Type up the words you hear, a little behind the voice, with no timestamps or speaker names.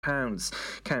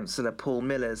Councillor Paul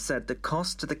Miller said the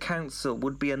cost to the council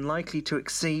would be unlikely to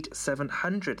exceed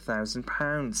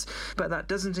 £700,000, but that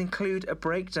doesn't include a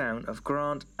breakdown of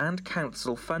grant and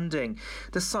council funding.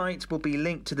 The site will be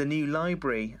linked to the new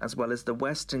library as well as the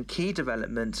Western Quay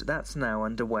development that's now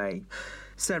underway.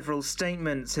 Several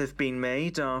statements have been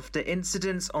made after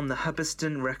incidents on the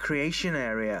Hubberston recreation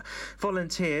area.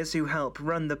 Volunteers who help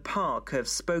run the park have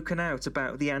spoken out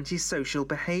about the antisocial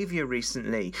behaviour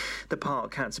recently. The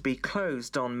park had to be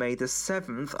closed on May the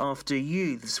 7th after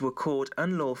youths were caught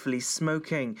unlawfully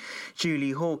smoking.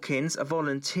 Julie Hawkins, a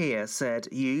volunteer, said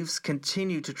youths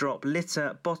continue to drop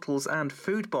litter, bottles and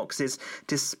food boxes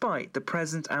despite the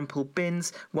present ample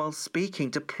bins while speaking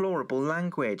deplorable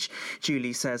language.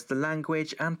 Julie says the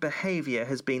language and behaviour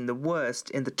has been the worst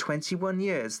in the 21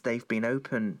 years they've been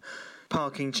open.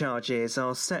 Parking charges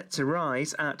are set to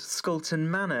rise at Sculton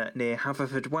Manor near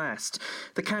Haverfordwest.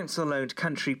 The council-owned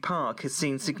country park has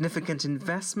seen significant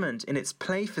investment in its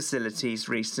play facilities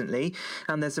recently,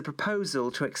 and there's a proposal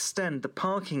to extend the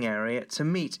parking area to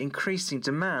meet increasing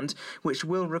demand, which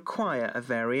will require a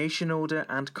variation order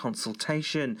and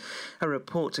consultation. A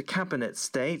report to Cabinet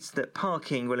states that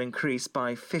parking will increase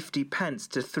by 50 pence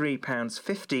to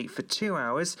 £3.50 for 2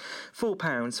 hours,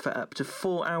 £4 for up to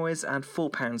 4 hours and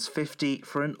 £4.50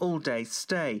 for an all-day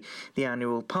stay. The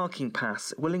annual parking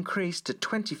pass will increase to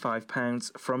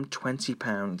 £25 from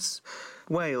 £20.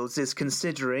 Wales is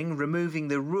considering removing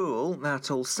the rule that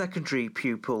all secondary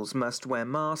pupils must wear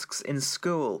masks in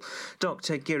school.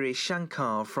 Dr Girish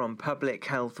Shankar from Public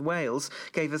Health Wales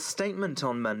gave a statement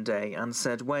on Monday and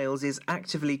said Wales is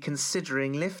actively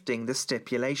considering lifting the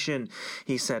stipulation.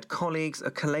 He said colleagues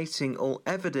are collating all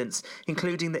evidence,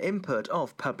 including the input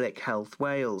of Public Health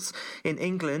Wales. In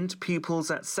England, pupils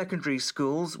at secondary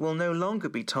schools will no longer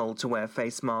be told to wear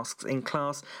face masks in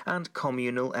class and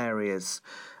communal areas.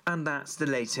 And that's the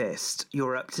latest.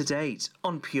 You're up to date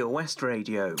on Pure West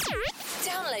Radio.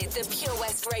 Download the Pure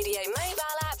West Radio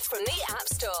mobile app from the App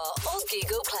Store or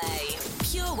Google Play.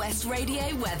 Pure West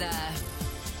Radio weather.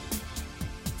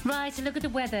 Right, a look at the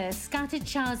weather. Scattered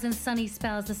showers and sunny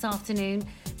spells this afternoon.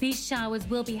 These showers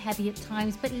will be heavy at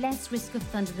times, but less risk of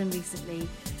thunder than recently.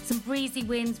 Some breezy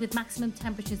winds with maximum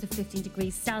temperatures of 15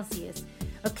 degrees Celsius.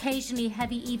 Occasionally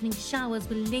heavy evening showers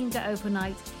will linger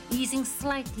overnight, easing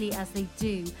slightly as they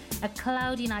do. A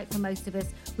cloudy night for most of us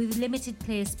with limited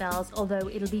clear spells, although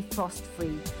it'll be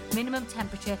frost-free. Minimum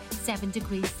temperature 7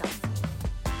 degrees Celsius.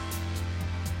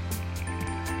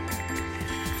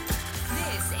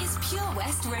 This is Pure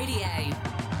West Radio.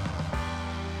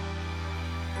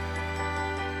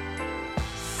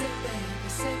 Say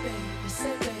baby,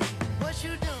 what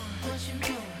you doing?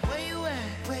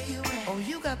 Where you at? Oh,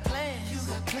 you got plans.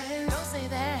 Don't say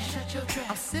that. Shut your trap.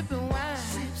 I'm sipping wine.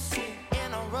 Sip.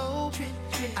 In a robe. Trip.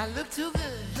 I look too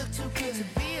good to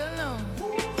be alone.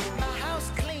 My house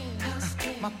clean.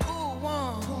 My pool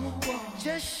warm.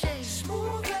 Just shake.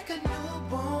 Smooth like a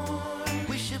newborn.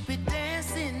 We should be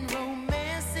dancing,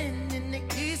 romancing in the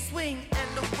east wing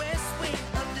and the west wing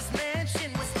of this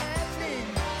mansion. What's happening?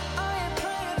 I ain't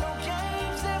playing no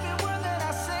games. Every word that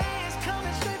I say is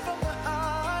coming straight from the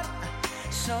heart.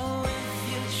 So if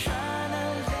you're trying to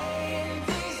lay in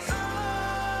these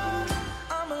arms,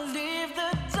 I'ma leave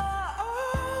the door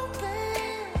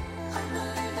open. I'ma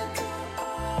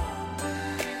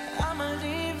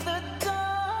leave the door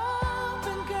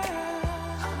open, girl.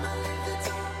 I'ma leave the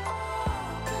door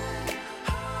open.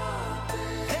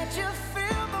 Let you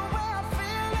feel the way I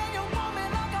feel, and you want me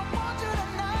like I want you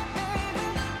tonight, baby.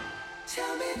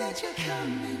 Tell me that you're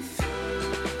coming through.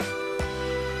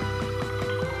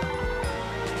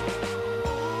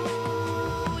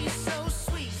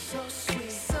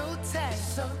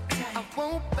 I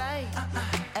won't bite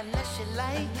unless you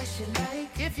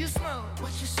like. If you smoke,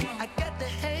 what you smoke? I got the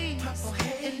haze.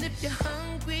 And if you're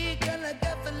hungry, girl, I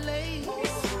got the lace.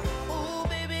 Ooh,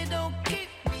 baby, don't keep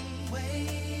me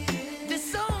waiting. There's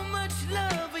so much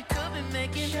love we could be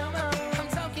making. I'm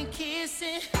talking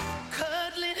kissing,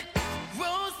 cuddling,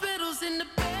 rose petals in the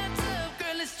bathtub.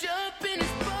 Girl, let's jump in,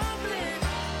 it's bubbling.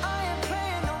 I ain't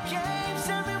playing no games.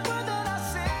 Every word that I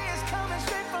say is coming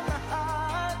straight from the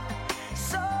heart.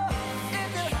 So if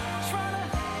you're trying to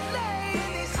lay in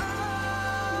these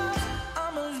arms,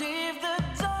 I'ma leave the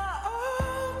door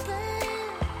open.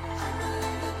 I'ma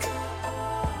leave the door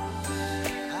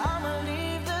open.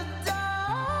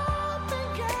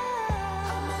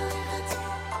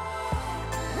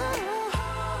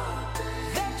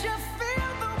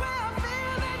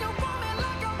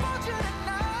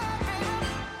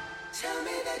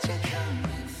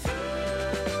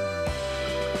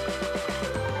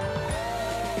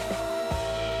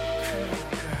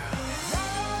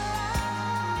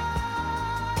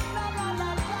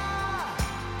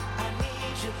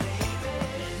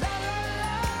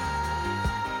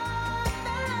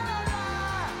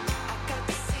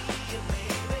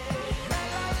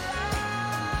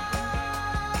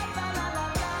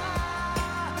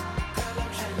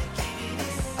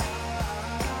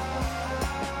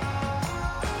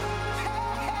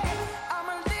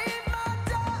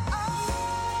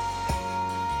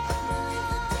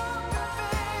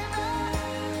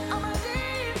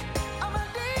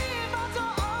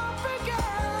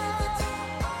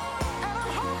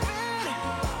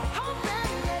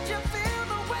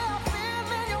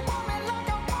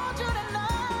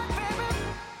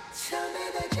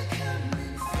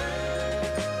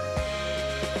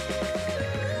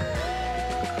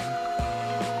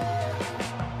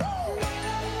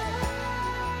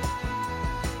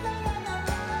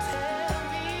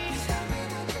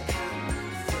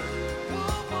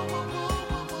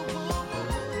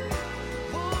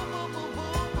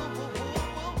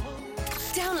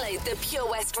 the Pure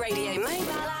West Radio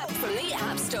mobile app from the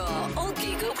App Store or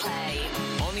Google Play.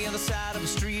 On the other side of the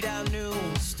street I knew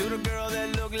stood a girl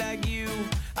that looked like you.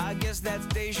 I guess that's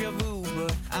deja vu,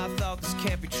 but I thought this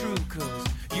can't be true, cause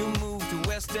you moved to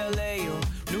West LA or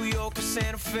New York or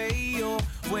Santa Fe or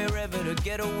wherever to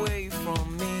get away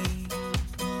from me.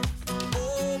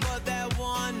 Oh, but that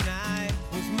one night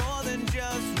was more than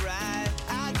just right.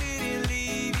 I didn't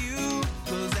leave you,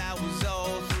 cause I was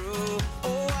all through.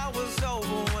 Oh, I was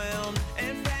overwhelmed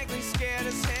and frankly scared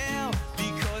as hell,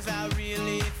 because I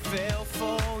really fell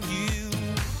for you.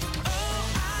 Oh,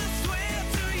 I swear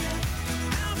to you,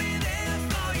 I'll be there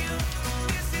for you.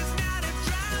 This is not a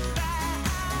drive-by.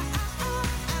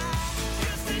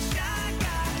 Just a shy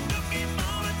guy looking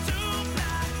for a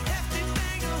two-ply. Hefty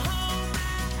thing to hold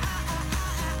my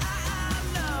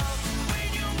love. When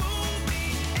you move me,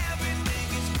 everything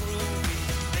is groovy.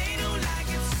 They don't like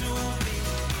it, sue me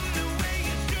the way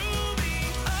you do me.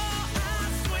 Oh, I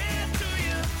swear to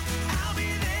you, I'll be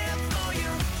there for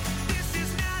you. This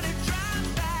is not a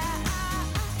drive-by.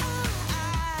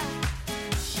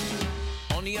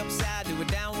 On the upside to a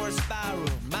downward spiral,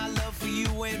 my love for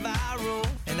you went viral,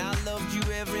 and I loved you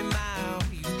every mile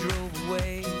you drove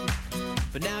away.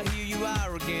 But now here you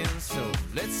are again, so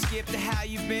let's skip to how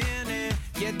you've been and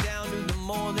get down to the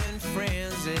more than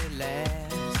friends at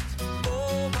last.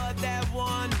 Oh, but that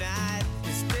one night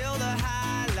is still the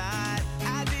highlight.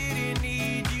 I didn't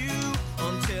need you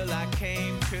until I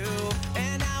came to,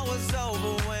 and I was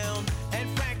overwhelmed and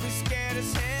frankly scared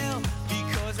as hell,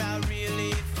 because I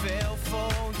really fell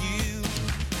for you.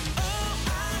 Oh,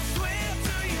 I swear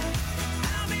to you,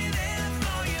 I'll be there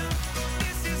for you.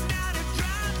 This is not a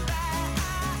drive-by.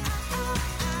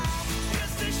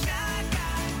 Just a shy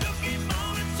guy looking for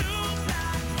a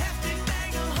two-ply. Hefty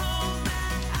thing to hold my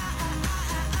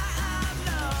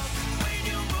love. When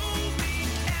you move me,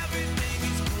 everything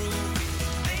is groovy.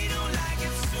 They don't like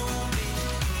it, sue me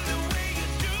the way you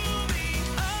do me.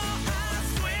 Oh, I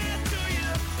swear to you,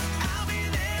 I'll be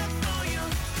there for you.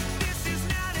 This is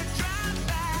not a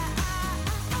drive-by.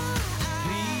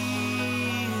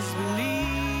 Please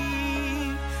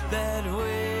believe that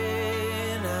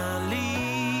when I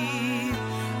leave,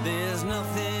 there's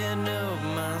nothing up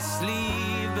my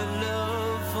sleeve but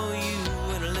love for you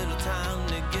and a little time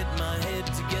to get my head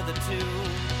together too.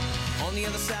 On the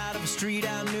other side of the street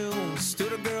I knew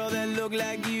stood a girl that looked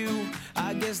like you.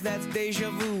 I guess that's deja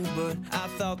vu, but I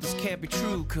thought this can't be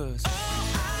true, cause oh,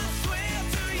 I swear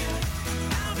to you,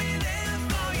 I'll be there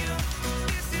for you.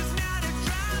 This is not a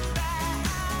drive-by.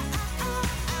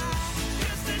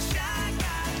 Just a shy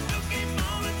guy looking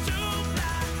for a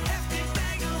two-ply. Hefty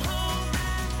thing to hold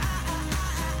my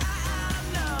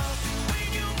love. When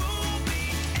you move me,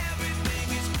 everything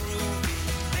is groovy.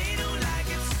 They don't like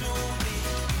it, sue me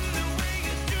the way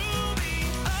you do me.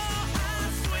 Oh, I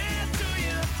swear to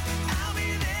you, I'll be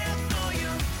there for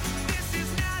you. This is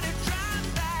not a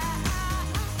drive-by.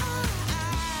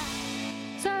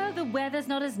 So the weather's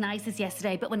not as nice as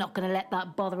yesterday, but we're not going to let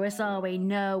that bother us, are we?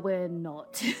 No, we're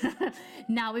not.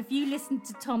 Now, if you listened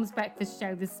to Tom's breakfast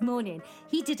show this morning,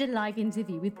 he did a live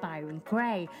interview with Byron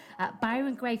Gray.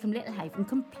 Byron Gray from Littlehaven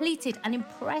completed an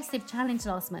impressive challenge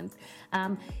last month.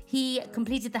 He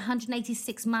completed the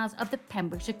 186 miles of the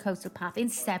Pembrokeshire Coastal Path in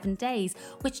 7 days,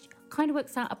 which kind of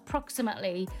works out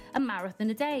approximately a marathon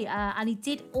a day, and he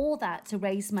did all that to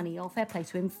raise money, all fair play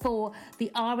to him, for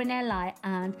the RNLI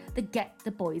and the Get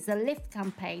the Boys a Lift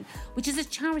campaign, which is a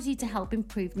charity to help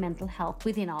improve mental health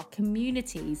within our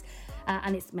communities.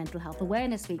 And it's Mental Health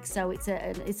Awareness Week, so it's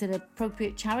an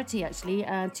appropriate charity actually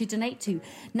to donate to.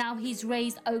 Now he's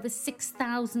raised over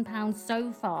 £6,000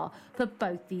 so far for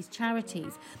both these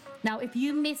charities. Now, if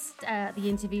you missed the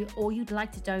interview or you'd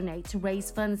like to donate to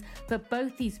raise funds for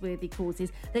both these worthy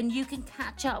causes, then you can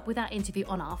catch up with that interview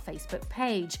on our Facebook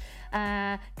page.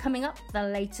 Coming up, the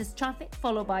latest traffic,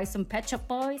 followed by some Pet Shop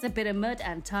Boys, a bit of Mud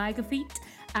and Tiger Feet,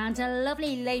 and a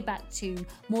lovely laid-back tune,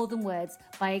 More Than Words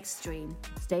by Extreme.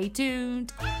 Stay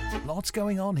tuned. Lots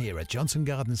going on here at Johnson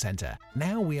Garden Centre.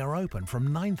 Now we are open from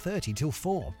 9:30 till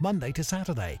 4, Monday to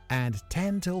Saturday, and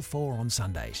 10 till 4 on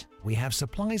Sundays. We have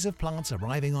supplies of plants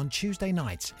arriving on Tuesday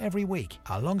nights every week,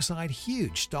 alongside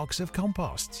huge stocks of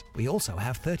composts. We also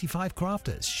have 35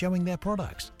 crafters showing their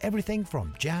products, everything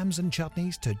from jams and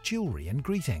chutneys to jewellery and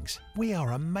greetings. We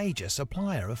are a major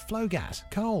supplier of flow gas,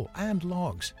 coal and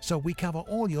logs, so we cover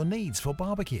all your needs for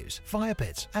barbecues, fire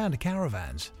pits and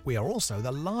caravans. We are also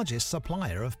the largest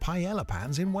supplier of paella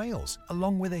pans in Wales,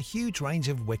 along with a huge range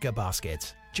of wicker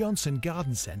baskets. Johnson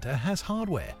Garden Centre has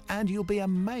hardware, and you'll be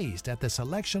amazed at the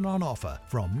selection on offer,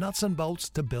 from nuts and bolts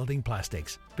to building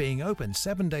plastics. Being open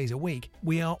 7 days a week,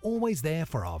 we are always there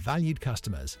for our valued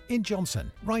customers. In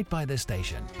Johnson, right by the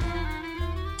station.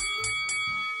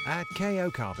 At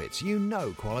KO Carpets, you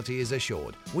know quality is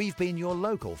assured. We've been your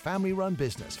local family-run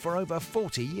business for over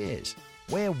 40 years.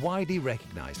 We're widely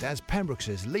recognised as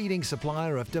Pembrokeshire's leading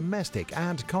supplier of domestic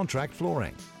and contract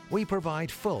flooring. We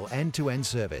provide full end-to-end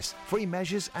service, free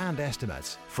measures and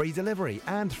estimates, free delivery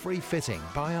and free fitting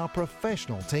by our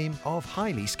professional team of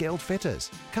highly skilled fitters.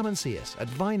 Come and see us at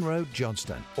Vine Road,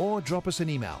 Johnston, or drop us an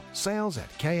email,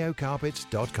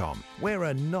 sales@kocarpets.com. We're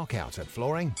a knockout at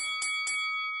flooring.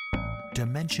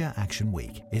 Dementia Action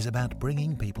Week is about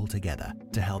bringing people together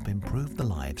to help improve the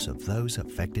lives of those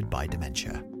affected by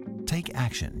dementia. Take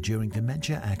action during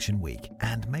Dementia Action Week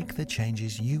and make the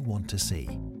changes you want to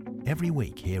see. Every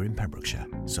week here in Pembrokeshire,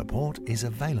 support is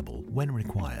available when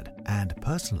required and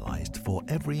personalised for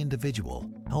every individual,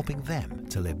 helping them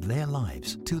to live their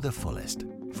lives to the fullest.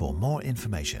 For more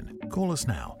information, call us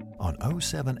now on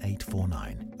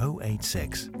 07849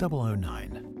 086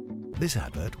 009. This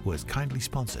advert was kindly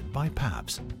sponsored by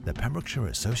PAVS, the Pembrokeshire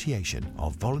Association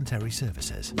of Voluntary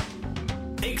Services.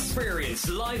 Experience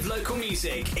live local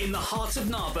music in the heart of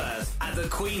Narberth at the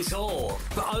Queen's Hall.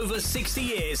 For over 60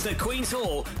 years, the Queen's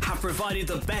Hall have provided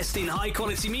the best in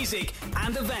high-quality music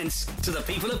and events to the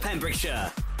people of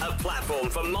Pembrokeshire. A platform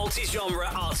for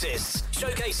multi-genre artists,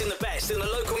 showcasing the best in the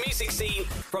local music scene,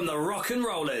 from the rock and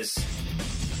rollers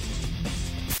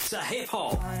to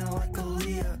hip-hop,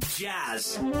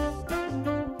 jazz,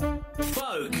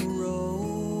 folk,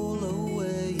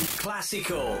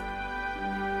 classical,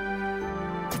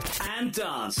 and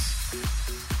dance.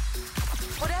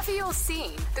 Whatever your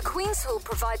scene, the Queen's Hall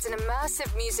provides an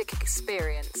immersive music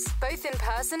experience, both in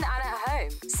person and at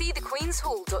home. See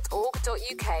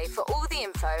thequeenshall.org.uk for all the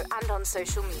info and on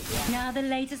social media. Now, the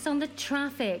latest on the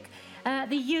traffic.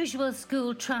 The usual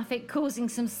school traffic causing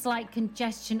some slight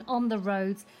congestion on the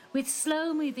roads, with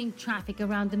slow-moving traffic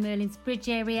around the Merlin's Bridge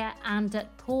area and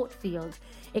at Portfield.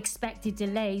 Expected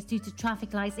delays due to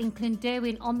traffic lights in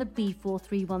Clonderwin on the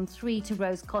B4313 to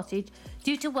Rose Cottage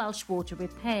due to Welsh Water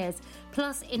repairs,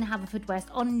 plus in Haverfordwest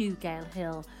on Newgale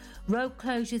Hill. Road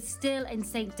closures still in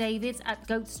St David's at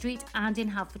Goat Street and in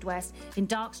Haverfordwest, in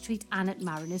Dark Street and at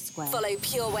Mariner Square. Follow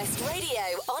Pure West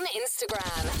Radio on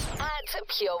Instagram at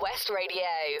Pure West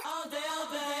Radio. All day, all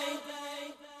day.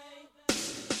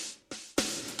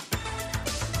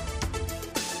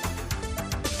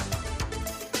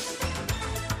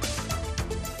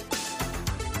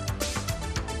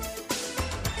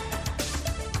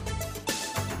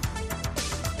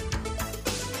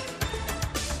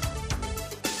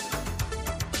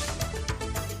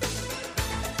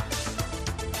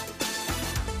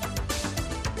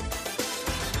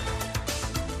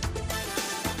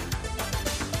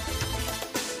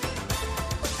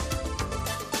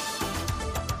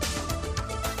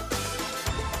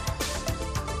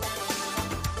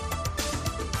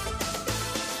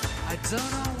 Don't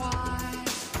know why,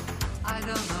 I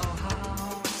don't know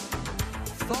how.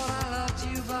 Thought I loved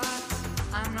you, but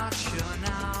I'm not sure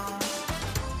now.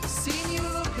 Seen you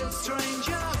look at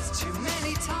strangers too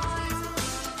many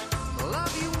times.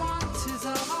 Love you want is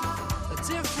of a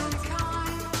different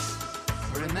kind.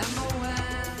 Remember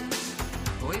when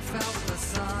we felt the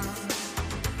sun?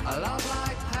 A love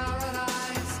like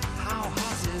paradise, how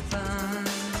hot it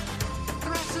burned.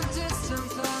 Threat of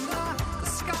distant thunder, the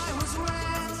sky was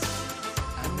red.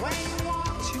 When you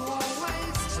walked, you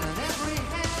always turn every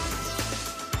head.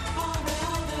 All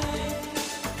day,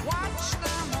 watch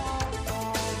them all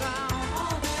fall down.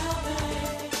 All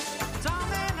day,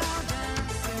 domino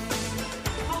dancing.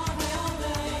 All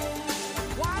day,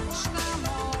 watch them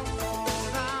all fall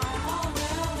down. All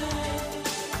day,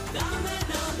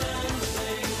 domino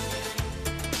dancing.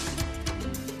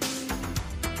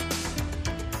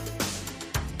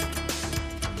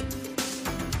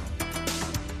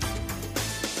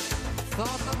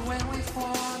 Thought that when we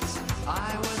fought,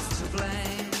 I was to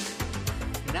blame.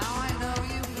 Now I know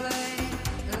you play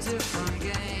a different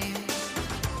game.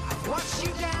 I've watched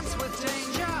you dance with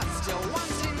danger, still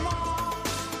wanting more.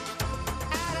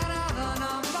 Add another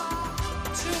number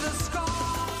to the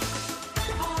score.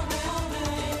 All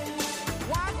day,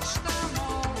 watch them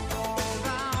all fall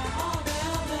down. All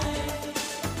day,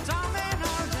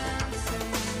 domino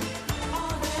dancing.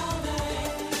 All day,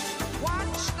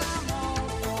 watch them all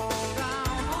fall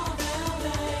down. All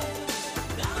day,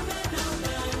 domino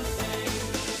dancing.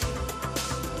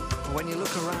 When you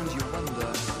look around, you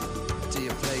wonder, do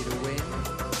you play to win?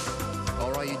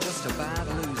 Or are you just a bad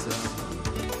loser?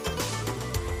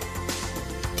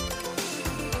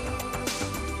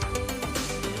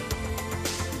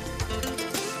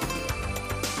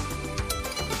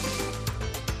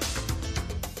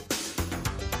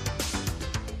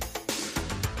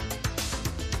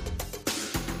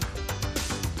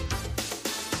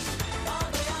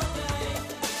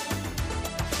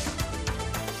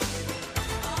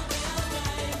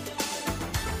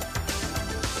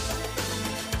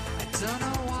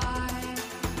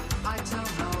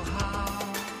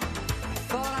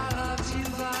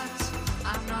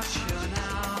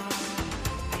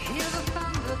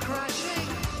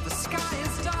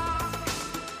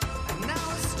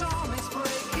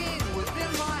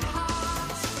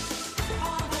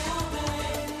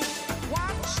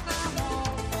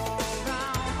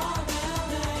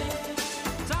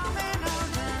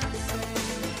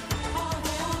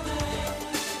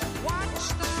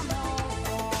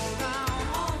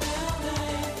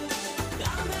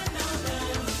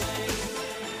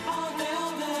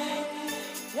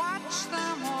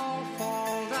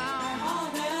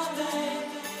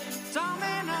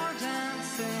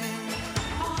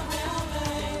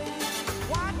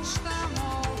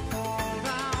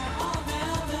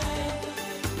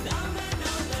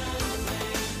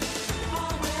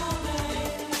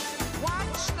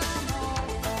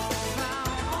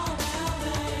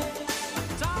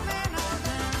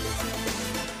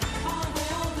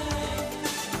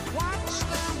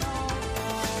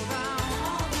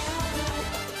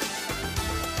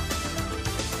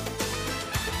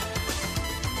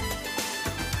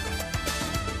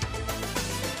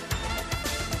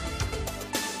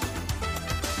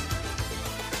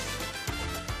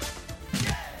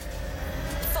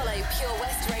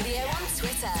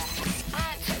 Twitter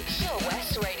 @Pure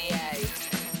West Radio.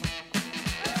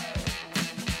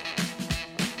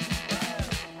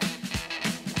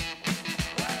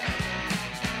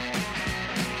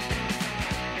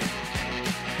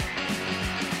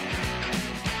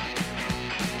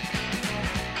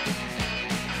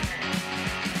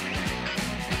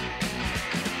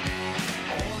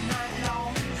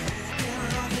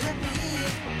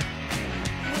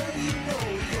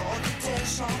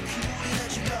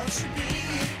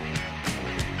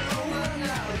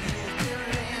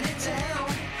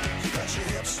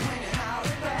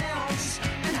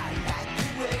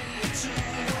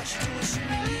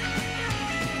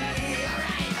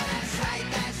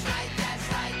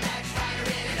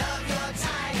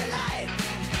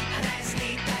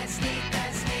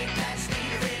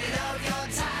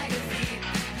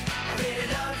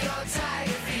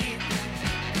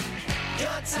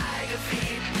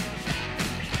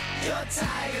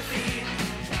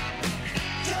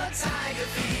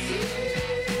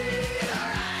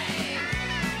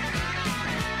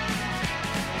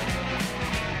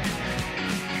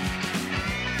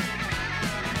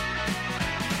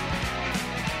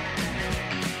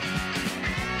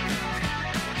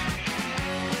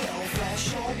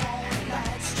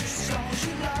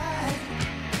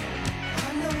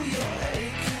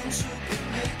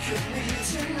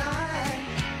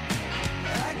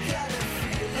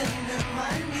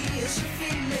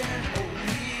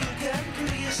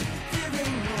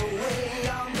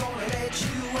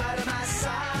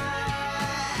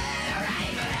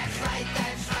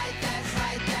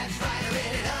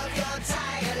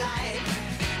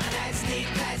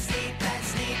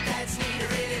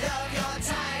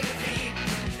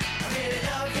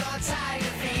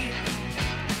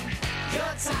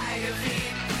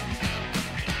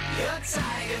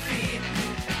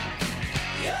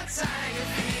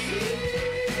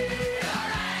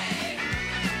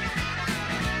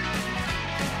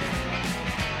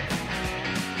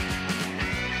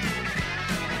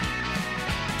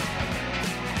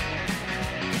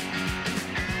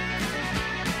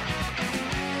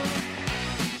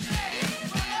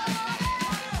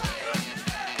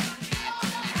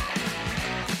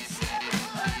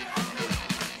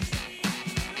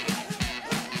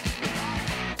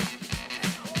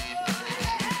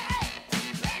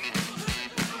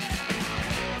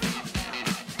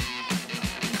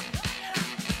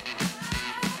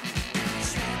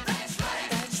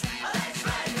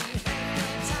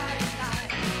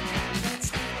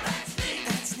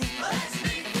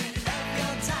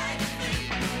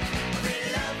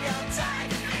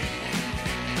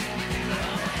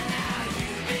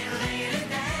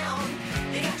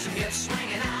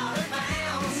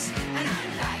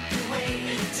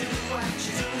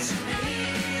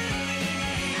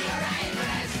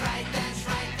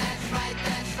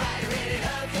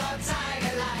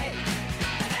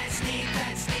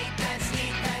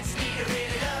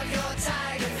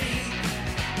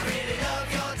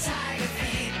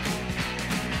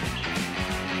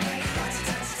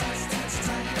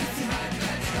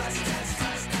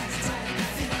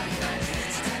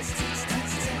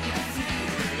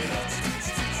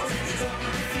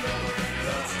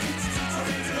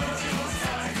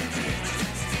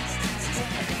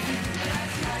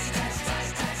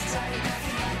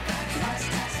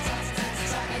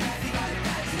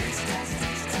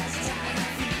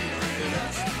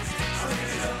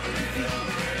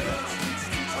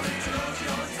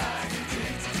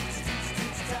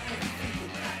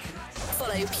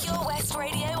 Pure West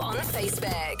Radio on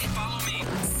Facebook. Follow me.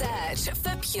 Search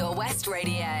for Pure West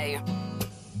Radio.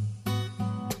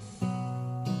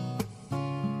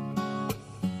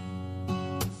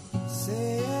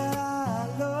 Say I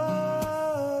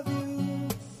love you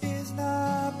is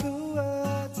not the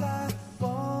words I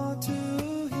want to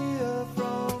hear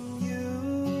from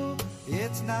you.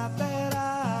 It's not that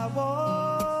I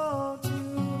want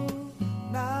you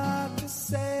not to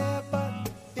say it, but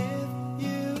if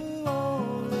you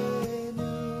only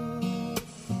knew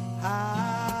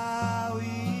how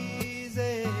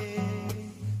easy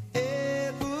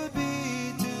it would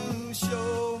be to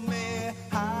show me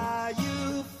how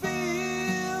you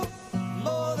feel.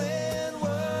 More than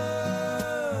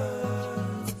words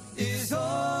is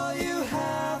all you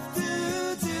have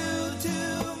to do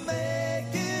to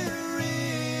make it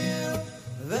real.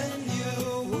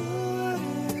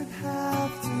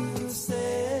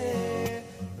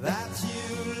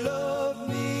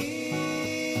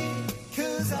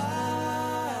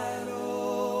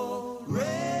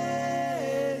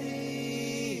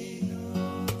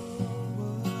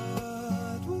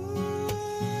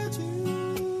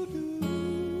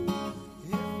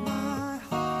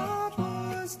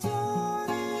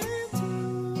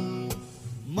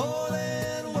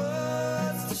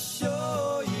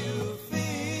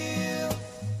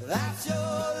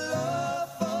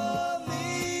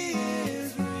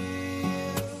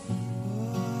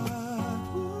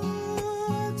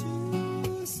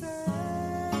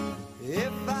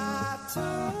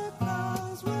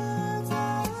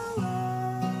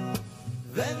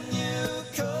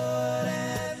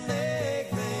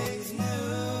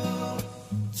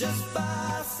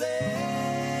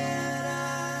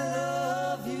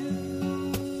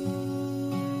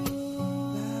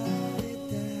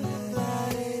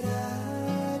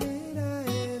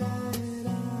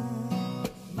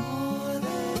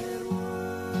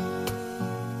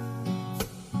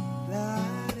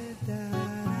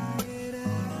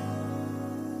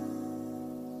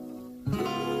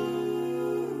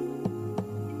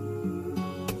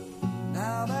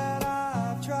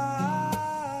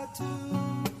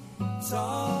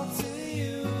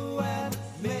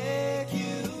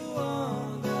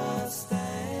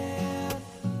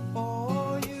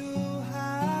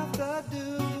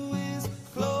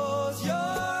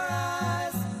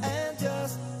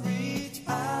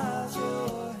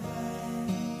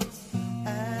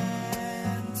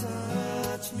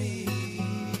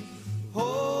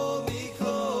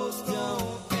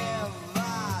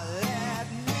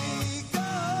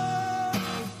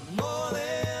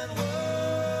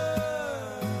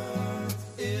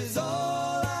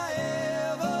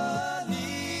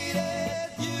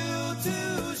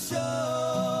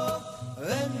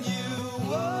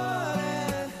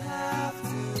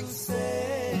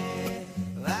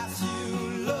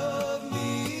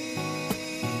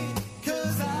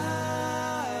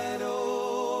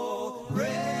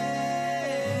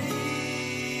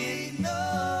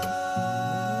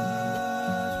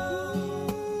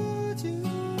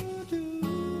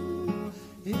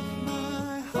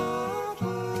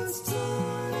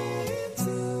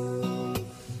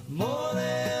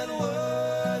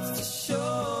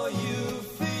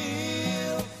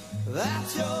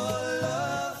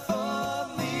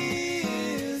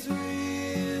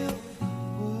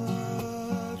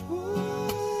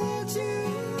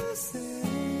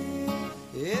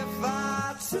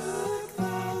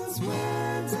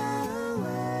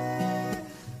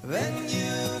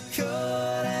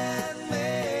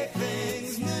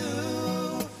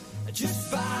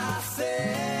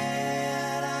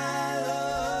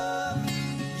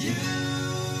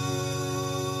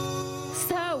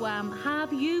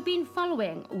 Have you been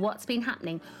following what's been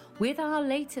happening with our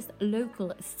latest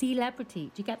local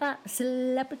celebrity? Do you get that?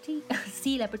 Celebrity?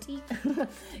 Celebrity?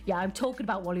 Yeah, I'm talking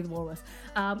about Wally the Walrus.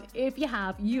 If you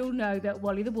have, you'll know that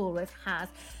Wally the Walrus has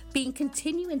been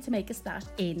continuing to make a splash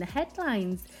in the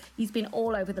headlines. He's been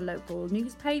all over the local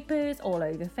newspapers, all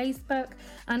over Facebook,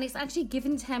 and it's actually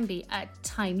given Tenby a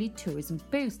timely tourism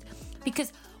boost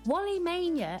because Wally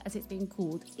Mania, as it's been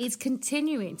called, is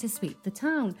continuing to sweep the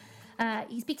town.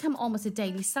 He's become almost a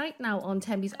daily sight now on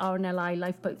Tenby's RNLI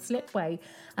lifeboat slipway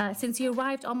since he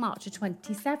arrived on March the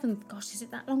 27th. Gosh, is it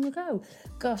that long ago?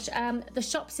 Gosh, the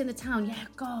shops in the town, yeah,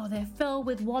 God, they're filled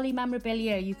with Wally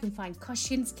memorabilia. You can find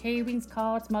cushions, keyrings,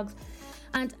 cards, mugs,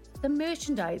 and the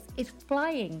merchandise is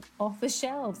flying off the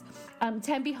shelves.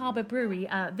 Tenby Harbour Brewery,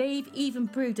 they've even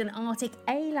brewed an Arctic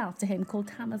ale after him called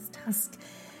Hammer's Tusk.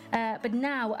 But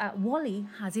now Wally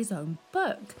has his own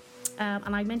book.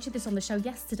 And I mentioned this on the show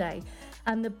yesterday.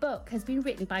 And the book has been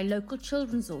written by local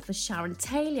children's author Sharon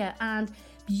Taylor and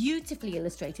beautifully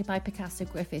illustrated by Picasso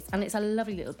Griffiths. And it's a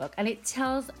lovely little book. And it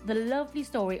tells the lovely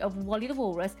story of Wally the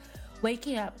Walrus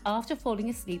waking up after falling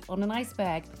asleep on an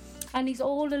iceberg. And he's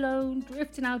all alone,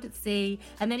 drifting out at sea.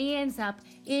 And then he ends up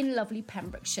in lovely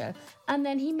Pembrokeshire. And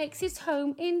then he makes his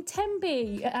home in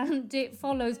Tenby. And it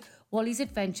follows Wally's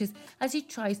adventures as he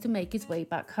tries to make his way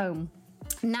back home.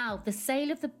 Now, the sale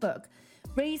of the book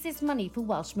raises money for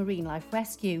Welsh Marine Life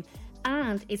Rescue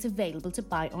and it's available to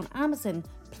buy on Amazon.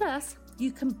 Plus,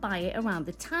 you can buy it around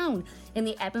the town in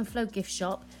the Ebb and Flow gift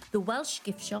shop, the Welsh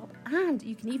gift shop, and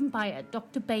you can even buy it at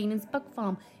Dr. Bainan's Bug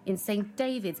Farm in St.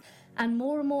 David's. And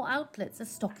more outlets are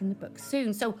stocking the book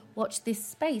soon, so watch this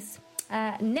space.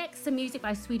 Next, some music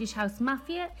by Swedish House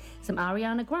Mafia, some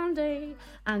Ariana Grande,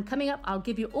 and coming up, I'll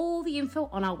give you all the info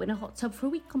on our Winner Hot Tub for a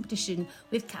Week competition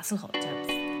with Castle Hot Tubs.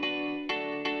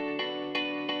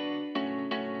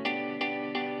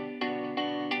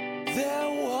 There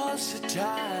was a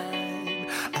time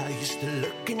I used to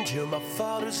look into my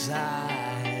father's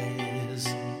eyes.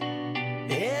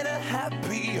 In a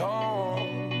happy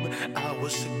home, I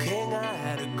was a king, I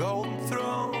had a golden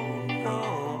throne.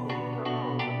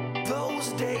 Those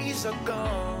days are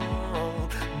gone,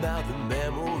 now the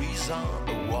memories on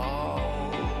the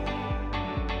wall.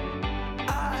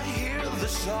 I hear the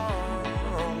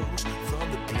songs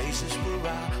from the places where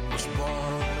I was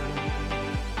born.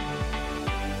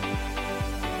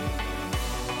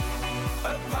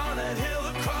 Upon a hill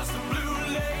across the blue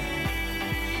lake,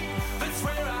 that's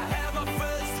where I had my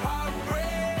first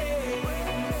heartbreak.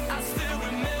 I still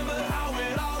remember how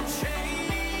it all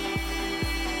changed.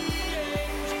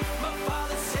 My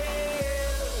father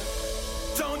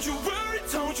said, don't you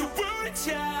worry,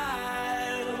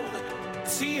 child.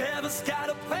 See, heaven's got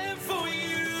a plan for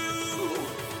you.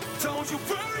 Don't you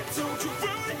worry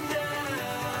now.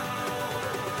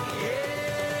 Yeah.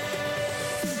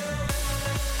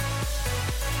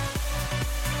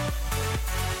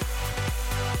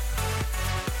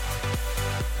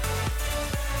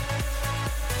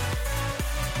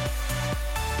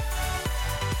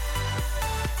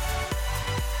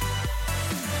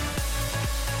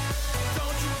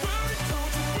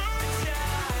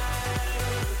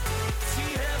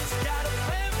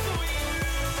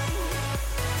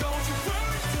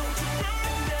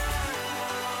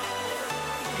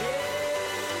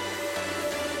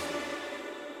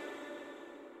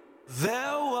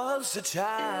 There was a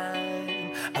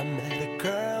time I met a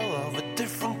girl of a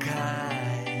different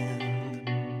kind.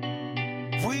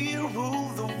 We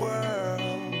ruled the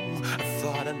world. I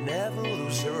thought I'd never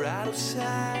lose her out of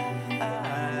sight.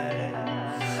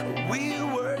 We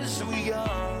were so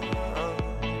young.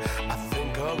 I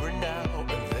think of her now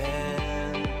and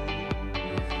then.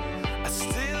 I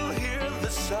still hear the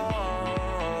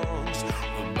songs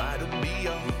reminding me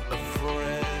of a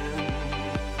friend.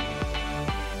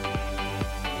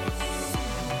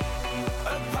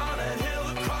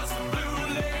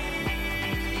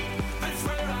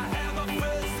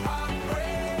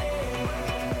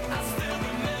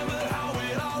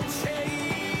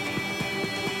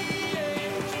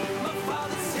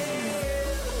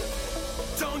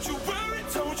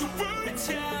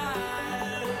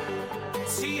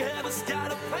 See, heaven's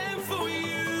got a plan for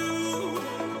you.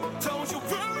 Don't you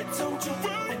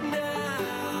worry now.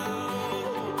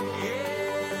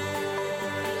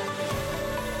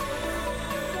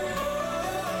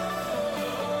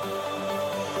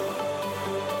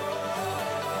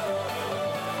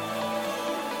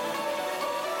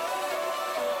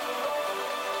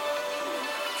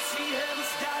 See,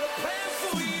 heaven's got a plan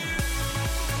for you.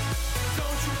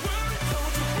 Don't you worry,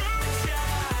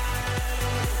 child.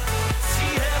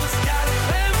 See, heaven's got a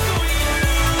plan for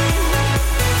you.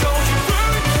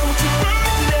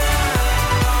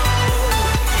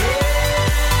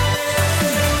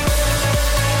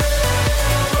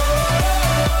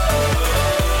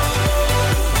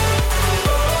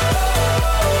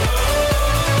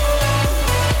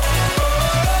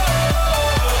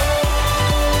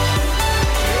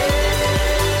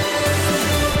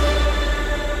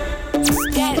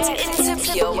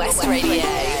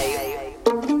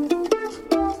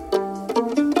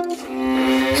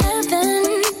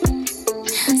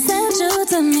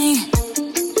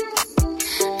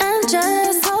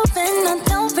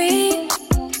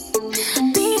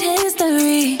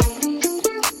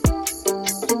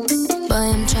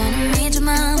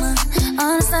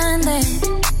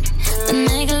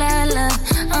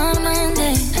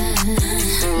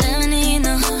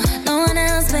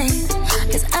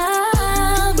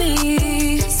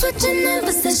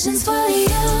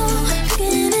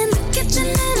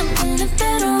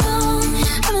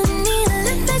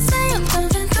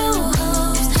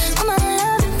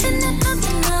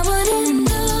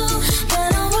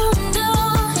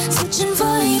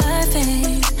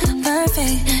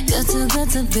 You're too good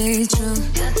to be true.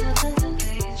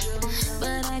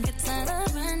 But I get tired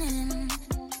of running.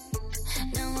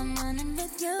 Now I'm running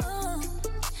with you.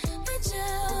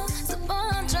 So boy,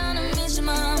 I'm trying to meet your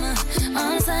mama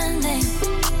on Sunday.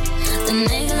 The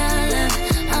nigga I love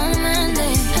on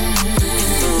Monday.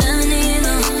 Never need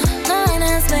no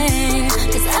minus pay.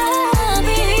 'Cause I'll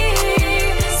be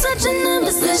switching up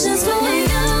positions for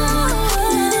you.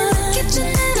 Kitchen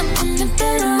and I'm in the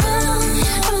bedroom.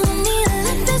 I don't need a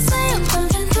lift, they say I'm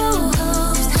pumping through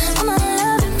holes. All my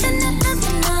love and finna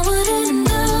nothing I wouldn't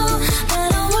do,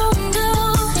 that I won't do.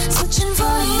 Switching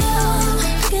for you.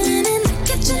 Getting in the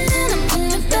kitchen and I'm in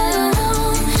the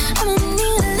bedroom. I don't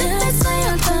need a lift, they say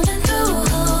I'm pumping through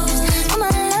holes. All my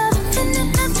love and finna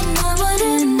nothing I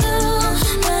wouldn't do,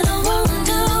 that I won't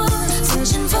do.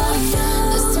 Switching for you.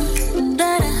 There's something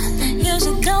that I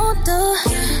usually don't do,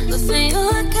 but for you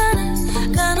I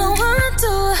kinda want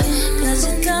to. 'Cause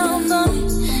you're down for me,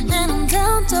 and I'm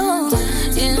down to.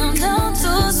 Yeah, I'm down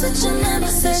to. Switching up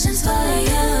positions for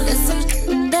you. There's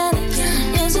something that I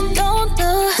usually don't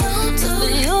do, so for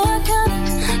you I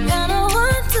kinda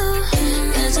want to.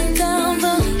 'Cause you're down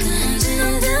for me, and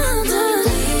I'm down to.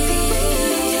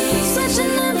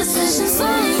 Switching up positions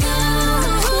for you.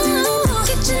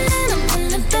 Kitchen and I'm in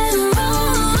the bedroom. I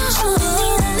don't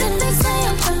need a lift, they say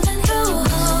I'm pumping through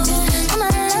holes. All my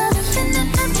love and finna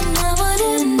nothing I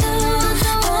wouldn't do,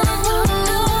 that I won't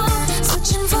do.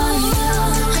 Switching for you.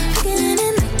 Getting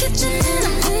in the kitchen and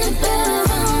I'm in the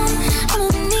bedroom. I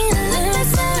don't need a lift, they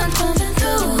say I'm pumping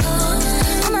through holes.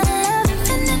 All my love and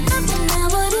finna nothing I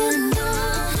wouldn't do,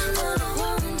 that I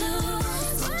won't do.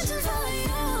 Switching for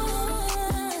you.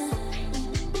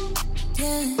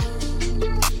 Yeah.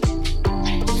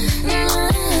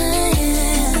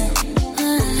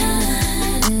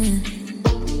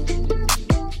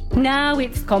 Now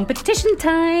it's competition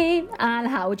time. And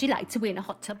how would you like to win a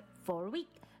hot tub for a week?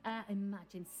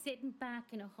 Imagine sitting back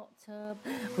in a hot tub,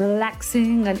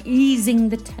 relaxing and easing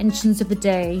the tensions of the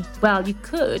day. Well, you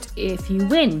could if you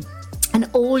win. And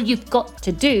all you've got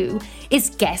to do is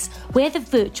guess where the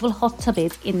virtual hot tub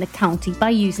is in the county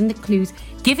by using the clues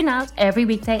given out every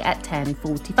weekday at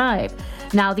 10:45.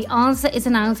 Now, the answer is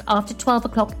announced after 12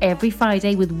 o'clock every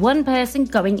Friday, with one person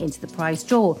going into the prize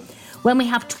draw. When we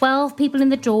have 12 people in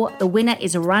the draw, the winner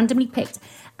is randomly picked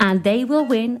and they will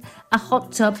win a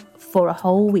hot tub for a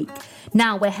whole week.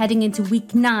 Now, we're heading into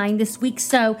week 9 this week,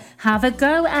 so have a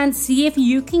go and see if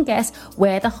you can guess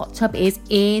where the hot tub is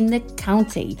in the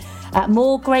county.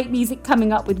 More great music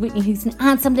coming up with Whitney Houston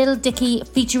and some Little Dicky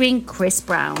featuring Chris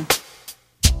Brown.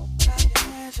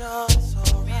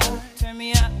 Turn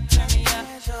me up, turn me up.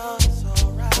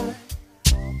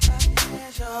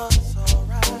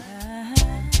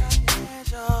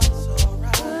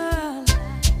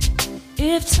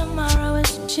 If tomorrow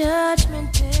is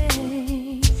Judgment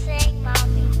Day, Sing,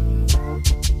 mommy.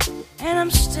 and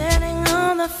I'm standing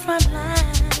on the front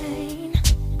line,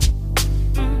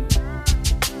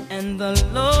 and the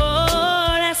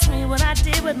Lord asks me what I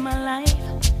did with my life,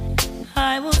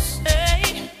 I will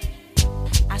say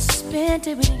I spent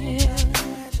it with you.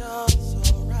 It's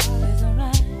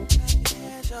alright.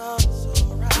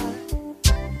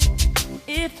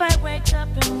 If I wake up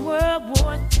in World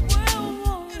War III,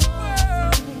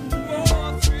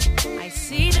 I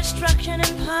see destruction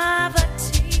and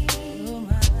poverty,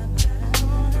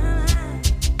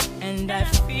 and I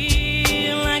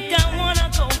feel like I wanna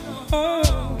go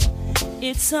home.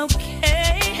 It's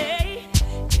okay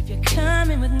if you're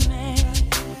coming with me.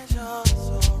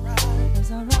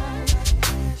 It's alright.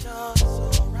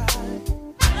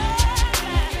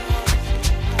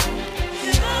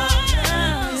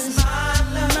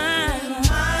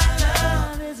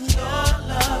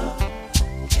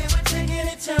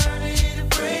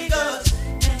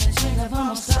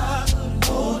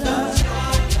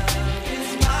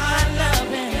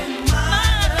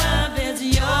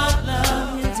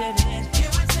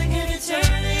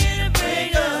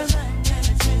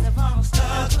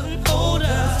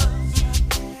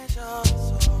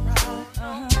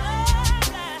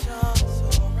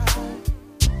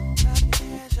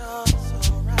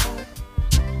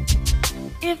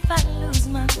 If I lose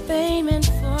my fame and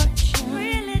fortune,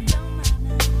 really don't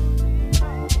matter,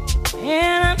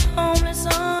 and I'm homeless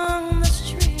on the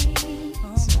street,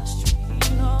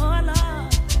 Lord,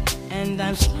 Lord, and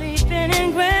I'm sleeping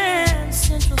in Grand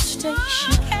Central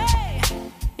Station, okay.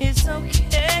 It's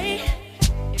okay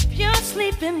if you're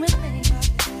sleeping with me.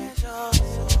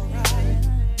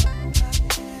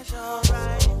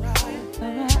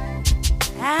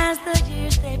 As the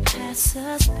years they pass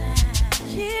us by,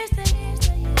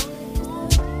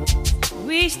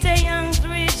 we stay young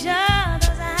through each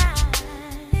other's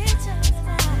eyes.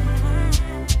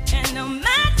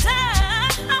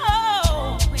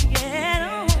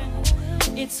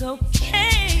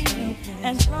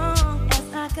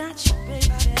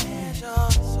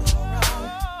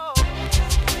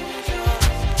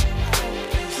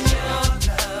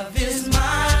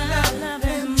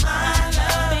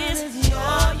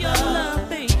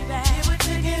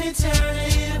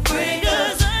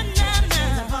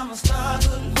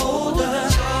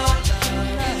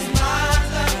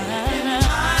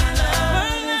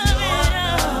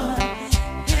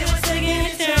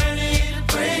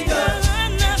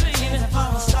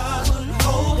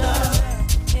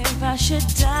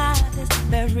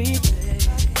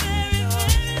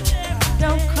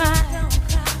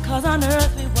 'cause on earth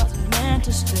we wasn't meant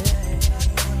to stay.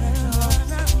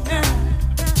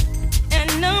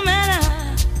 And no matter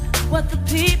what the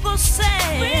people say,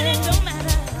 really don't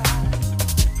matter.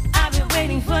 I've been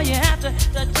waiting for you after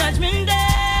the judgment day.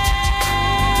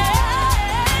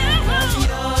 'Cause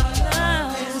your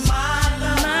love is my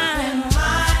love, and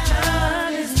my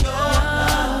love is your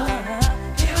love.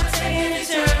 It would take an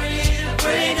eternity to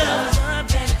break us up,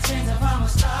 and it turns up from a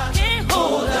star. Can't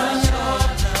hold us. Your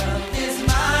love is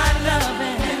my love,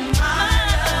 and my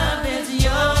love is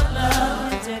your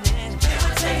love. It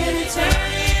would take an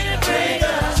eternity to break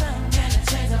us up, and it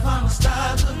turns up from a star.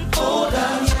 Couldn't hold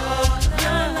us.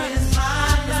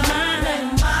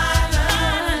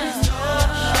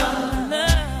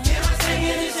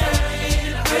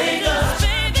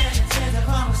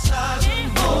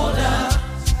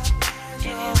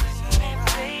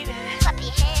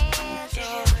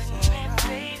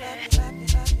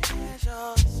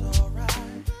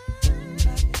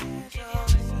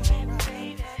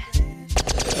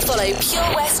 Follow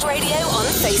Pure West Radio on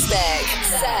Facebook.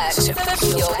 Search for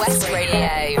Pure West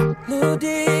Radio. Lil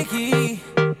Dicky.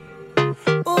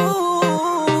 Ooh.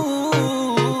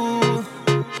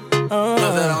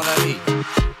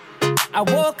 I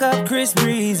woke up Chris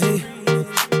Breezy.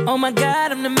 Oh my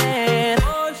God, I'm the man.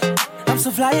 I'm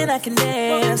so fly and I can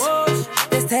dance.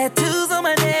 There's tattoos on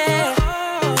my neck.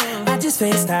 I just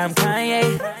FaceTime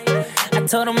Kanye. I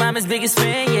told him I'm his biggest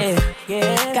fan, yeah.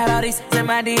 Got all these in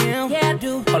my DM, yeah I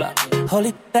do. Hold up,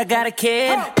 holy, I got a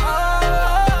kid.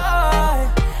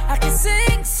 I can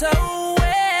sing so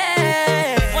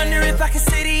well. Wonder if I can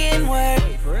say the N-word.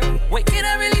 Wait, can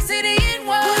I really say the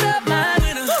N-word? What up, my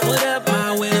winner? What up,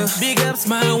 my winner? Big ups,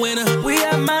 my winner. We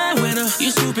are my winner.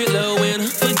 You stupid little winner.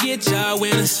 Forget y'all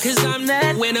winners. 'Cause I'm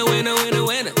that winner, winner, winner,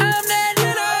 winner. I'm that winner.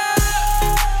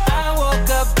 I woke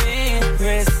up in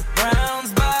Chris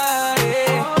Brown's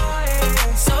body.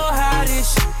 So how this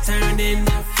shit turned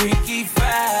into Freaky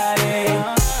Friday.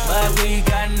 But we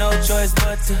got no choice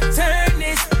but to turn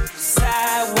this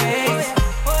sideways.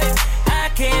 I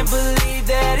can't believe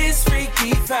that it's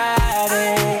Freaky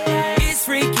Friday. It's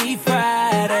Freaky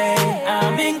Friday.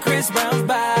 I'm in Chris Brown's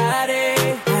body.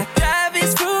 I drive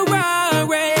his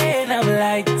Ferrari and I'm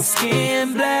like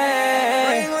skin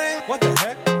black. What the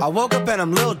heck? I woke up and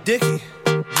I'm Lil Dicky.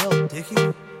 Lil Dicky?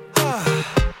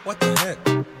 What the heck?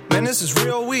 Man, this is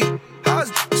real weak.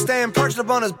 How's staying perched up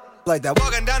on his like that?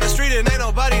 Walking down the street and ain't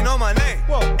nobody know my name.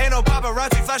 Whoa. Ain't no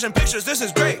paparazzi flashing pictures, this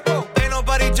is great. Whoa. Ain't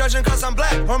nobody judging 'cause I'm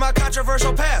black or my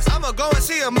controversial past. I'ma go and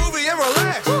see a movie and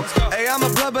relax. Hey, I'm a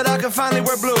blood, but I can finally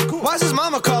wear blue. Cool. Why's his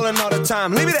mama calling all the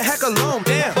time? Leave me the heck alone.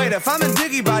 Damn. Wait, if I'm in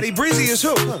Diggy Body, Breezy is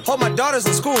who? Hold my daughters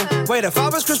in school. Wait, if I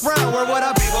was Chris Brown, where would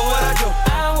I be? What would I do?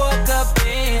 I woke up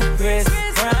in Chris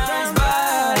Brown's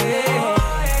body.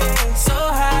 So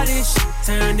how this shit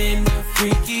turned into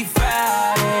Freaky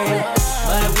Friday.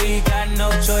 But we got no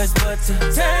choice but to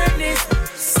turn this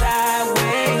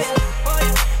sideways.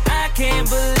 I can't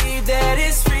believe that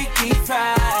it's Freaky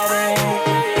Friday.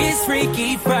 It's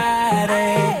Freaky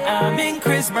Friday. I'm in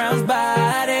Chris Brown's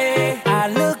body. I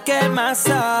look at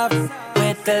myself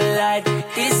with the light.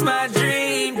 It's my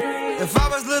dream. If I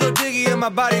was Little Diggy in my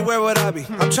body, where would I be?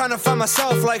 I'm trying to find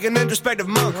myself like an introspective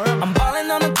monk. I'm balling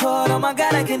on the court, oh my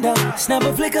God, I can dunk. Snap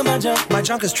a flick of my junk. My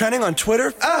junk is trending on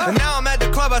Twitter. And now I'm at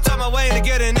the club, I talk my way into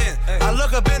getting in. I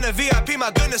look up in the VIP, my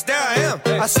goodness, there I am.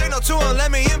 I signal to him, let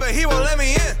me in, but he won't let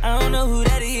me in. I don't know who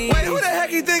that is. Wait, who the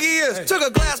heck you think he is? Took a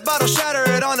glass bottle, shatter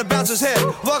it on the bouncer's head.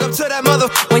 Walk up to that mother.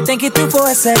 Wait, think it through for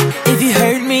a sec. If you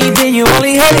hurt me, then you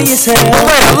only hurt yourself.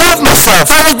 Wait, I love myself.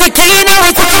 I was the king of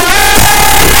the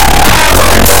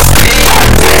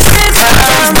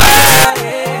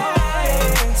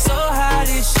So how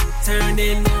this shit turned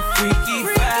into Freaky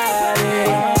Friday.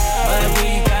 But we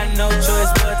got no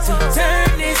choice but to turn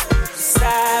this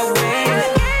sideways.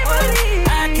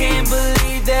 I can't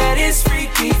believe that it's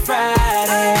Freaky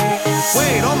Friday.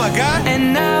 Wait, oh my God.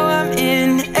 And now I'm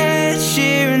in Ed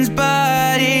Sheeran's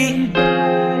body.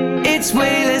 It's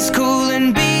way less cool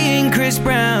than being Chris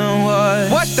Brown was.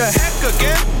 What the heck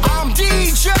again? I'm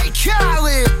DJ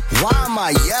Khaled. Why am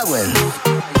I yelling?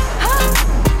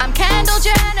 I'm Kendall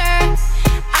Jenner.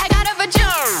 I got a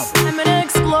vagina. I'm gonna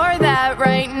explore that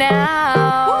right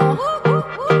now.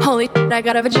 Holy I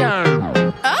got a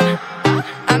vagina.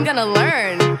 I'm gonna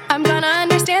learn. I'm gonna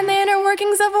understand the inner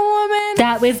workings of a woman.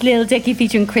 That was Lil Dicky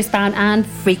featuring Chris Brown and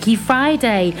Freaky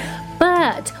Friday.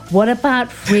 But what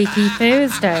about Freaky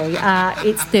Thursday?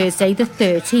 It's Thursday the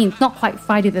 13th, not quite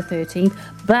Friday the 13th,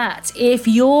 but if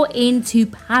you're into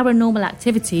paranormal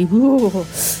activity,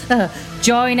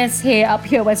 join us here at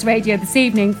Pure West Radio this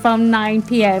evening from 9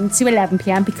 p.m. to 11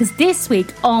 p.m. because this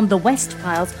week on The West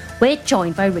Files, we're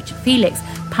joined by Richard Felix,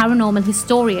 paranormal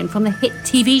historian from the hit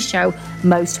TV show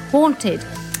Most Haunted.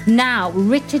 Now,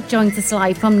 Richard joins us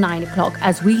live from 9 o'clock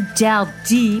as we delve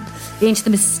deep into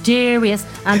the mysterious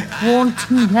and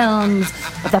haunting realms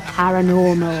of the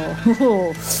paranormal.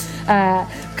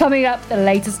 Coming up, the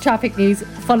latest traffic news,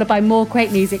 followed by more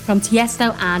great music from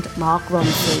Tiesto and Mark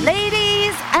Ronson.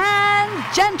 Ladies and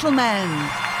gentlemen,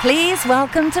 please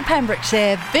welcome to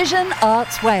Pembrokeshire Vision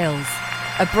Arts Wales,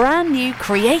 a brand new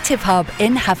creative hub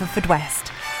in Haverfordwest.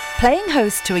 Playing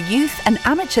host to a youth and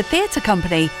amateur theatre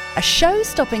company, a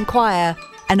show-stopping choir,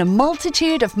 and a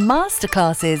multitude of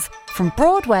masterclasses from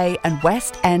Broadway and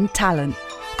West End talent.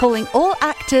 Calling all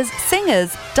actors,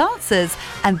 singers, dancers,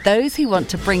 and those who want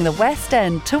to bring the West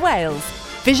End to Wales.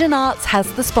 Vision Arts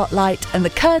has the spotlight and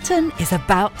the curtain is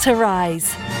about to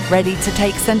rise. Ready to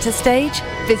take centre stage?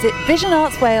 Visit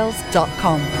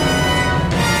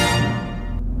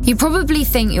visionartswales.com. You probably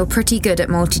think you're pretty good at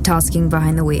multitasking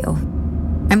behind the wheel.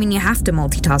 I mean, you have to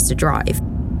multitask to drive.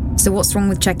 So what's wrong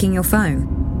with checking your phone?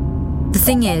 The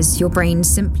thing is, your brain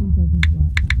simply doesn't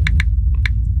work that way.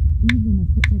 Even a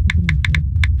quick look at a message,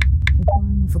 or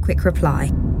firing off a quick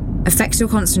reply, affects your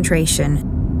concentration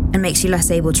and makes you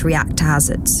less able to react to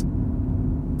hazards.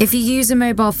 If you use a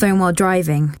mobile phone while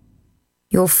driving,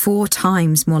 you're 4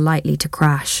 times more likely to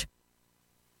crash.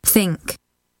 Think.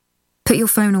 Put your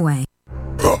phone away.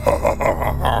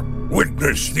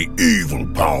 Witness the evil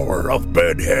power of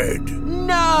Bedhead.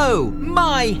 No!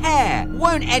 My hair!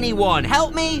 Won't anyone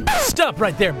help me? Stop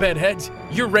right there, Bedhead.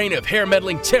 Your reign of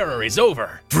hair-meddling terror is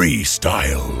over.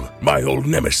 Freestyle, my old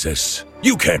nemesis.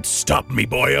 You can't stop me,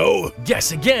 boyo.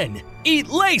 Guess again. Eat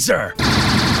laser!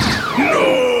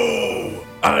 No!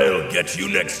 I'll get you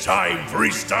next time,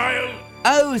 Freestyle.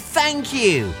 Oh, thank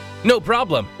you. No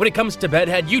problem. When it comes to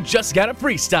Bedhead, you just gotta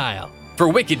freestyle. For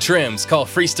wicked trims, call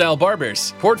Freestyle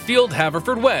Barbers, Portfield,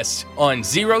 Haverfordwest, on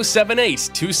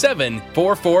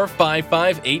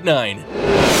 07827445589.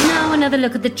 Now another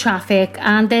look at the traffic,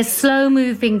 and there's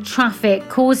slow-moving traffic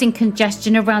causing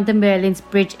congestion around the Merlin's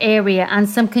Bridge area and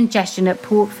some congestion at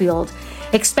Portfield.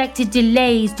 Expected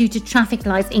delays due to traffic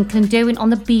lights in Clondowen on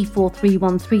the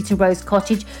B4313 to Rose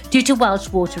Cottage due to Welsh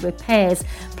Water repairs,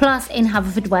 plus in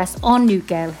Haverfordwest on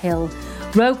Newgale Hill.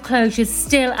 Road closures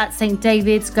still at St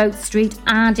David's, Goat Street,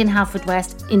 and in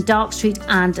Haverfordwest, in Dark Street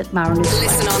and at Mariners.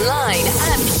 Listen online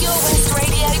at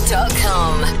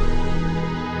purewestradio.com.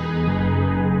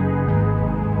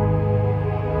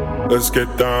 Let's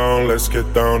get down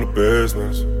to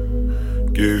business.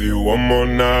 Give you one more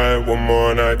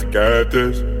night to get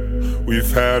this. We've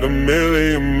had a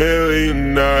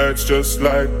million nights just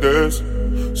like this.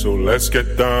 So let's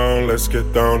get down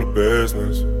to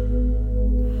business.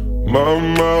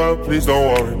 Mama, please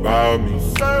don't worry about me.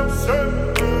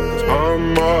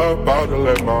 I'm about to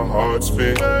let my heart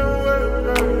speak.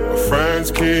 My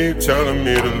friends keep telling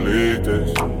me to leave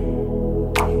this.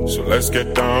 So let's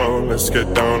get down to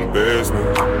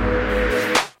business.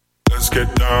 Let's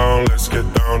get down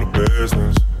to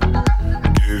business.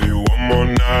 Give you one more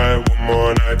night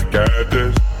to get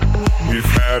this. We've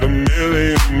had a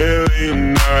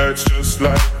million nights just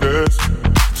like this.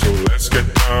 So let's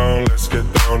get down to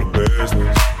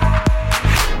business.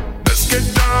 Let's get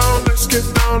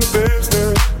down to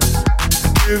business.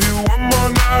 Give you one more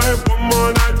night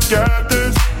to get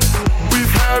this.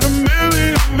 We've had a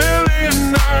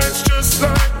million nights just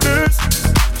like this.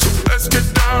 So let's get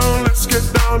down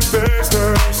to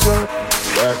business.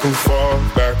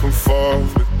 Back and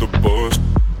forth with the bullshit.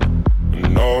 I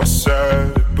know I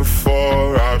said it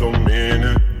before, I don't mean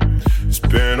it. It's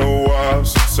been a while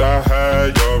since I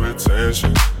had your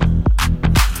attention,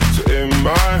 so it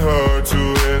might hurt to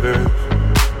hit it.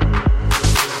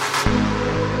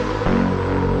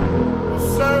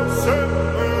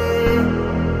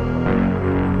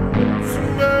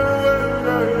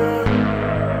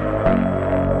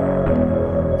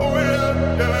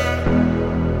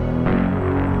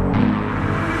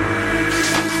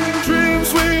 Dreams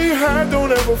we had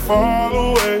don't ever fall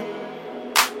away.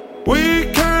 We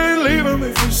can't leave them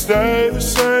if we stay the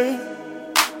same.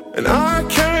 And I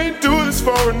can't do this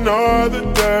for another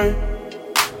day.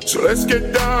 So let's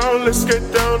get down to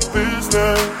business.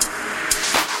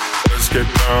 Let's get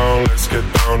down to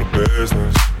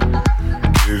business.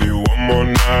 Give you one more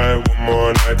night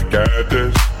to get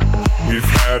this. We've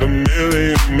had a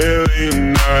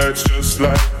million nights just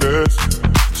like this.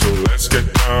 So let's get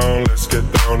down to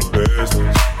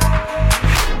business.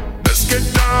 Let's get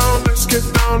down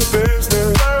to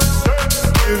business.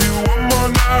 Give you one more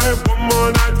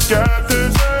night to get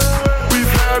this.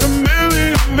 We've had a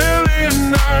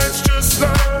million nights just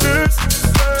like this.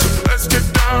 So let's get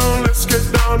down to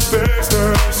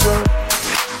business.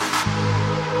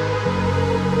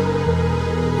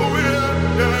 Oh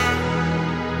yeah, yeah.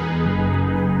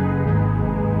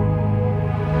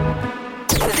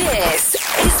 This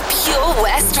is Pure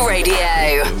West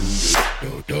Radio.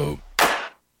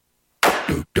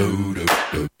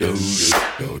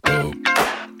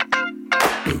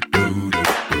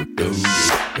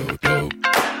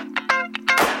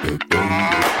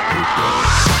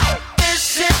 This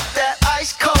shit that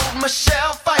ice cold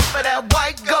Michelle fight for that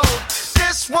white gold.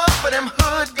 This one for them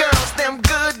hood girls, them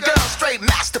good girls, straight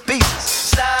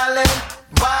masterpieces. Stylin',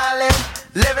 wildin',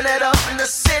 living it up in the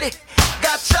city.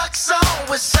 Got Chuck's on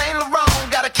with Saint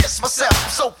Laurent. Gotta kiss myself, I'm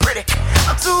so pretty.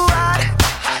 I'm too hot.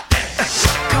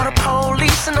 Call the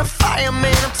police and the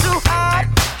fireman. I'm too hot.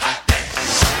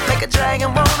 Make a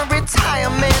dragon wanna retire,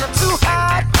 man. I'm too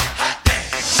hot.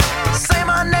 Say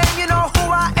my name, you know who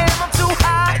I am. I'm too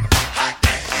hot.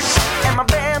 And my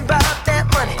band bought that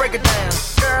money. Break it down.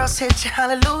 Girls hit you,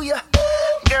 hallelujah.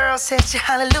 Girls hit you,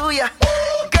 hallelujah.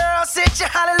 Girls hit you,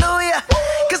 hallelujah.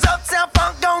 Cause Uptown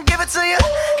Funk don't give it to you.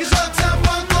 Cause Uptown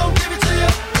Funk don't give it to you.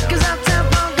 Cause Uptown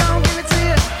Funk don't give it to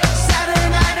you. Saturday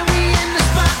night and we in the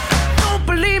spot. Don't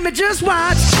believe me, just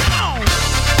watch. Come on.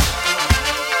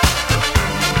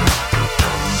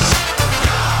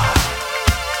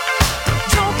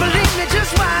 Don't believe me,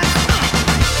 just watch.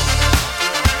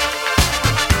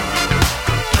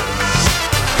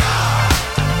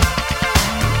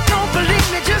 Don't believe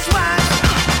me, just watch.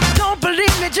 Don't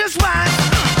believe me, just watch.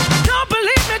 Don't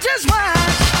believe me, just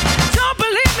watch. Don't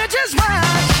believe me, just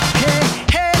watch. Hey,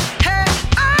 hey, hey,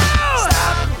 oh!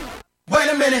 Stop. Wait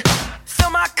a minute.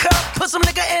 Fill my cup, put some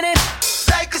nigga in it.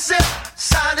 Take a sip,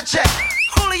 sign the check.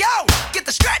 Julio, get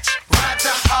the stretch. Right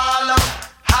to Harlem,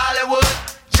 Hollywood,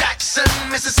 Jackson,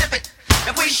 Mississippi.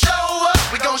 If we show up,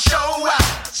 we gon' show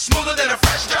out. Smoother than a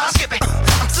fresh drop skipping.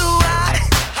 I'm too hot.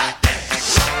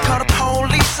 Call the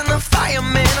police and the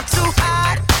fireman. I'm too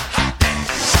hot.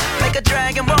 Make a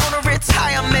dragon wanna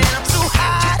retire, man. I'm too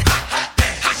hot.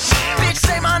 Bitch,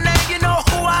 say my name, you know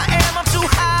who I am. I'm too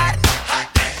hot.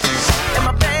 And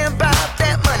my band bought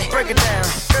that money. Break it down.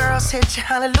 Girls hit you,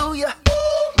 hallelujah.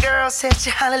 Girls hit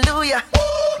you, hallelujah.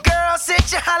 Girls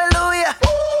hit you, hallelujah.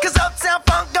 Cause Uptown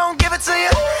Funk don't give it to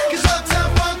you. Cause Uptown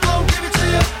Funk don't give it to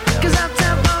you. Cause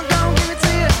Uptown Funk don't give it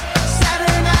to you.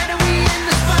 Saturday night and we in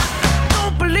the spot.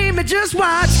 Don't believe me, just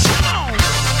watch. Come on.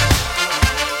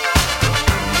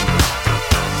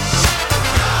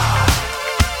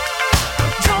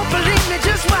 Don't believe me,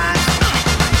 just watch.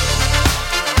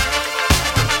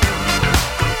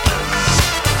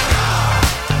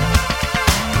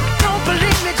 Don't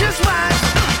believe me, just watch.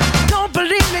 Don't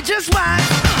believe me, just watch.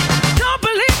 Don't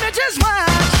believe me, just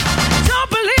watch. Don't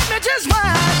believe me, just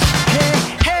watch. Hey,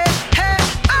 hey, hey,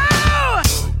 oh!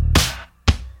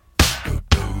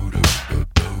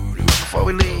 Before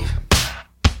we leave,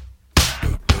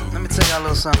 let me tell y'all a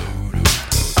little something.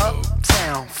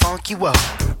 Uptown, funk you up.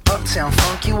 Uptown,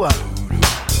 funk you up.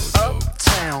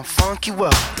 Uptown, funk you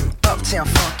up. Uptown,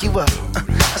 funk you up.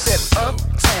 I said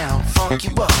uptown, funk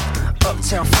you up.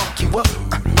 Uptown, funk you up.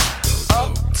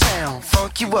 Uptown,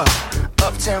 funk you up.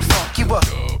 Uptown, funk you up.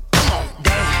 Come on,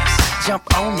 dance, jump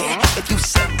on it. If you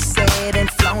sexed and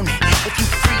flown it. If you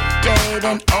freaked dead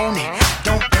and own it.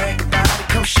 Don't brag about it,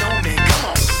 come show me. Come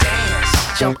on,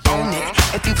 dance, jump on it.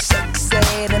 If you sexed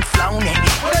and flown it.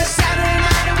 Well, it's Saturday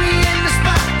night and we in the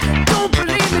spot. Don't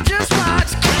believe me, just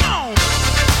watch. Come on.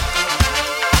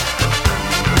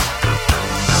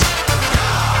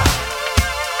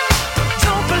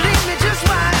 Don't believe me, just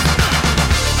watch.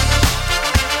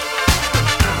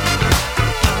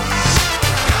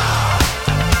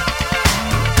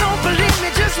 Don't believe me,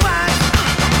 just watch.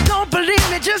 Don't believe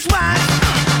me, just watch.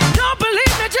 Don't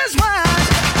believe me, just watch.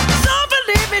 Don't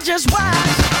believe me, just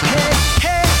watch. Hey,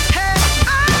 hey, hey,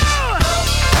 oh!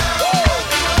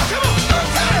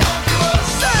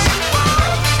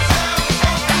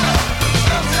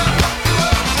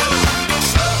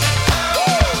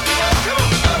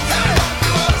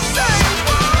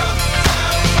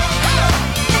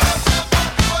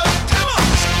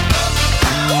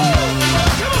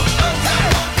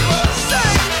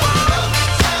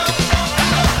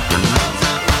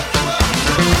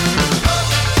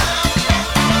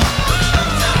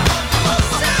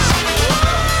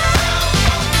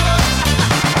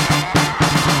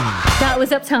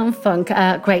 Uptown Funk,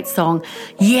 great song.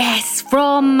 Yes,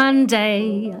 from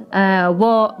Monday,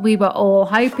 what we were all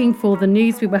hoping for, the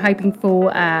news we were hoping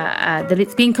for, that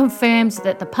it's been confirmed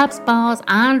that the pubs, bars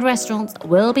and restaurants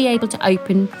will be able to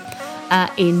open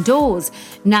indoors.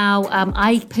 Now,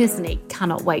 I personally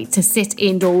cannot wait to sit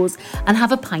indoors and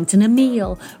have a pint and a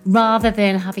meal rather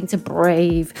than having to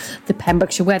brave the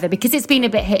Pembrokeshire weather, because it's been a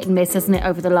bit hit and miss, hasn't it,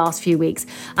 over the last few weeks,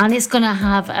 and it's going to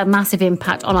have a massive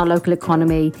impact on our local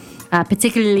economy,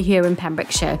 particularly here in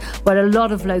Pembrokeshire, where a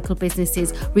lot of local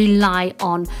businesses rely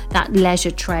on that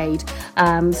leisure trade.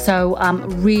 So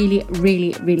I'm really,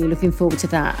 really, really looking forward to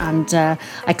that, and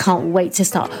I can't wait to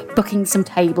start booking some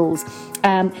tables.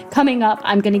 Coming up,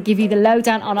 I'm going to give you the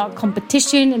lowdown on our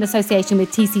competition in association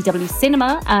with TCW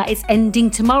Cinema. It's ending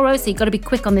tomorrow, so you've got to be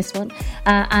quick on this one.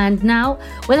 And now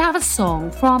we'll have a song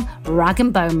from Rag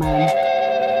and Bone Man.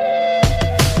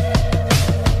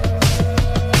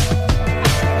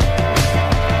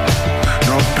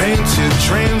 No painted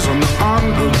trains on the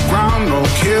underground, no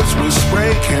kids with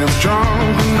spray cans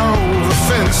jumping over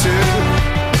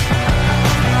fences.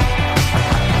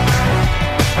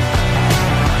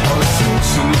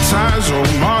 And ties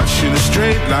all march in a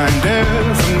straight line,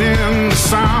 deafening the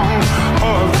sound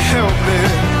of the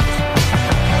helpless.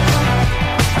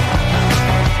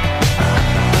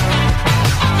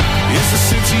 It's a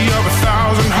city of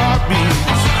 1,000 heartbeats,